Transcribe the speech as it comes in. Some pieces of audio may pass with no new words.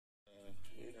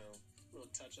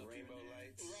touch up. Rainbow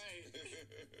lights. Right.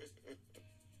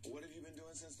 What have you been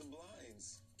doing since the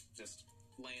blinds? Just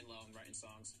laying low and writing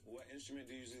songs. What instrument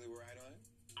do you usually write on?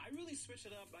 I really switch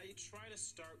it up. I try to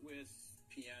start with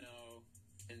piano,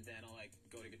 and then I'll like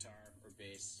go to guitar or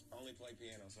bass. I only play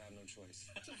piano, so I have no choice.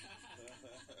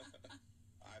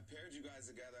 I paired you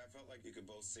guys together. I felt like you could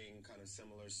both sing kind of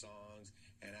similar songs,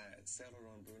 and I settled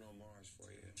on Bruno Mars for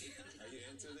you. Are you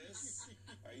into this?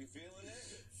 Are you feeling it?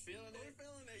 Feeling We're it?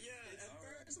 feeling it, yeah. At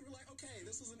first, we're like, okay,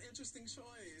 this was an interesting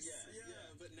choice.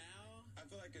 Yeah. But now, I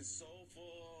feel like it's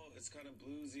soulful, it's kind of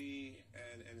bluesy,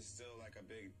 and it's still like a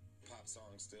big pop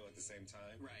song still at the same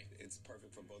time. Right. It's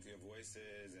perfect for both your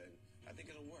voices, and I think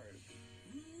it'll work.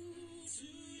 too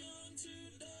young,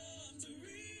 too dumb to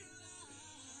realize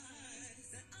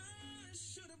that I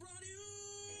should have brought you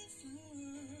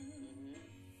flowers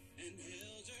and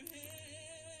held your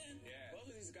hand. Yeah.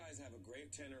 Both of these guys have a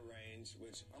great tenor range,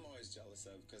 which I'm always jealous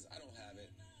of because I don't have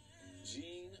it.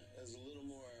 Gene is a little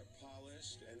more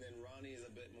polished, and then Ronnie is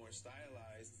a bit more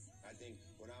stylized. I think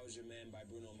When I Was Your Man by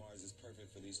Bruno Mars is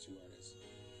perfect for these two artists.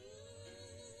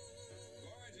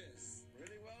 Gorgeous.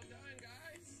 Really well done,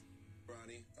 guys.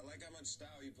 Ronnie, I like how much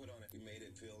style you put on it. You made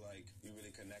it feel like you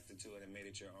really connected to it and made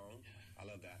it your own. I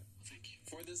love that. Thank you.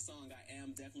 For this song, I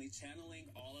am definitely channeling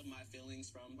all of my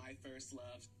feelings from my first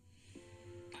love.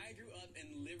 I grew up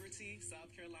in Liberty,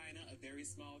 South Carolina, a very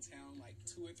small town, like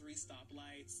 2 or 3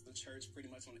 stoplights, the church pretty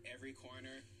much on every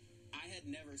corner. I had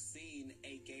never seen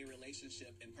a gay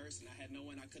relationship in person. I had no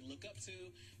one I could look up to,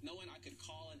 no one I could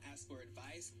call and ask for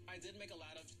advice. I did make a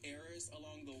lot of errors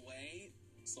along the way,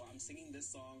 so I'm singing this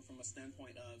song from a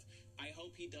standpoint of, I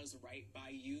hope he does right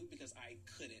by you because I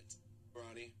couldn't.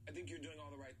 Ronnie, I think you're doing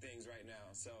all the right things right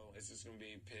now. So it's just going to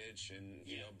be pitch and,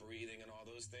 you know, breathing and all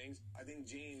those things. I think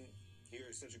Gene,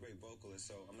 you're such a great vocalist,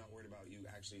 so I'm not worried about you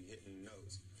actually hitting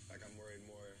notes. Like, I'm worried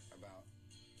more about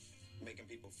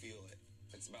making people feel it.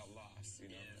 It's about loss, you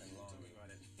know, and longing.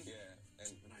 About it. Yeah,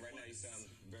 and right now you sound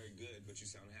very good, but you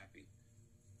sound happy.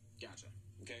 Gotcha.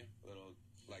 Okay? A little,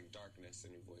 like, darkness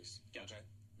in your voice. Gotcha.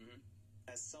 Okay?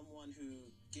 As someone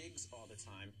who gigs all the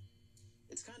time,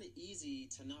 it's kind of easy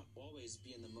to not always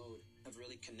be in the mode of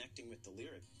really connecting with the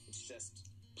lyric. It's just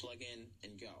plug in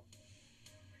and go.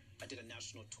 I did a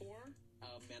national tour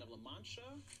of Man of La Mancha.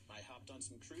 I hopped on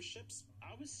some cruise ships.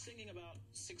 I was singing about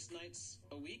 6 nights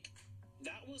a week.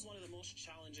 That was one of the most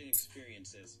challenging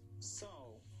experiences. So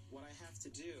what I have to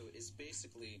do is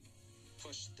basically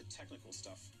push the technical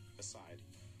stuff aside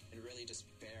and really just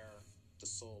bare the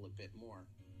soul a bit more.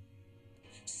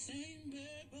 Same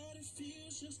bed, but it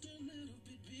feels just a little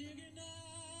bit bigger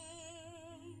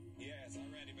now. Yeah, it's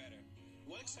already better.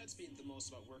 What excites me the most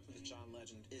about working with John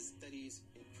Legend is that he's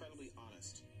incredibly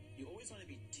honest. You always want to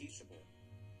be teachable.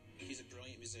 He's a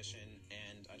brilliant musician,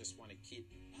 and I just want to keep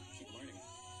learning.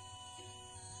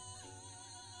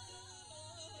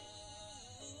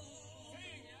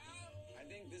 I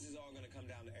think this is all going to come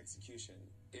down to execution.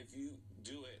 If you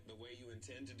do it the way you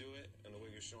intend to do it and the way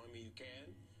you're showing me you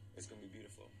can, it's going to be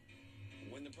beautiful.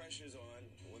 When the pressure's on,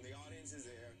 when the audience is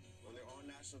there, when they're on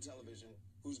national television,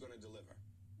 who's going to deliver?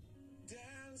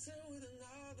 Dancing with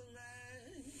another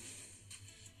man.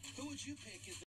 Who would you pick if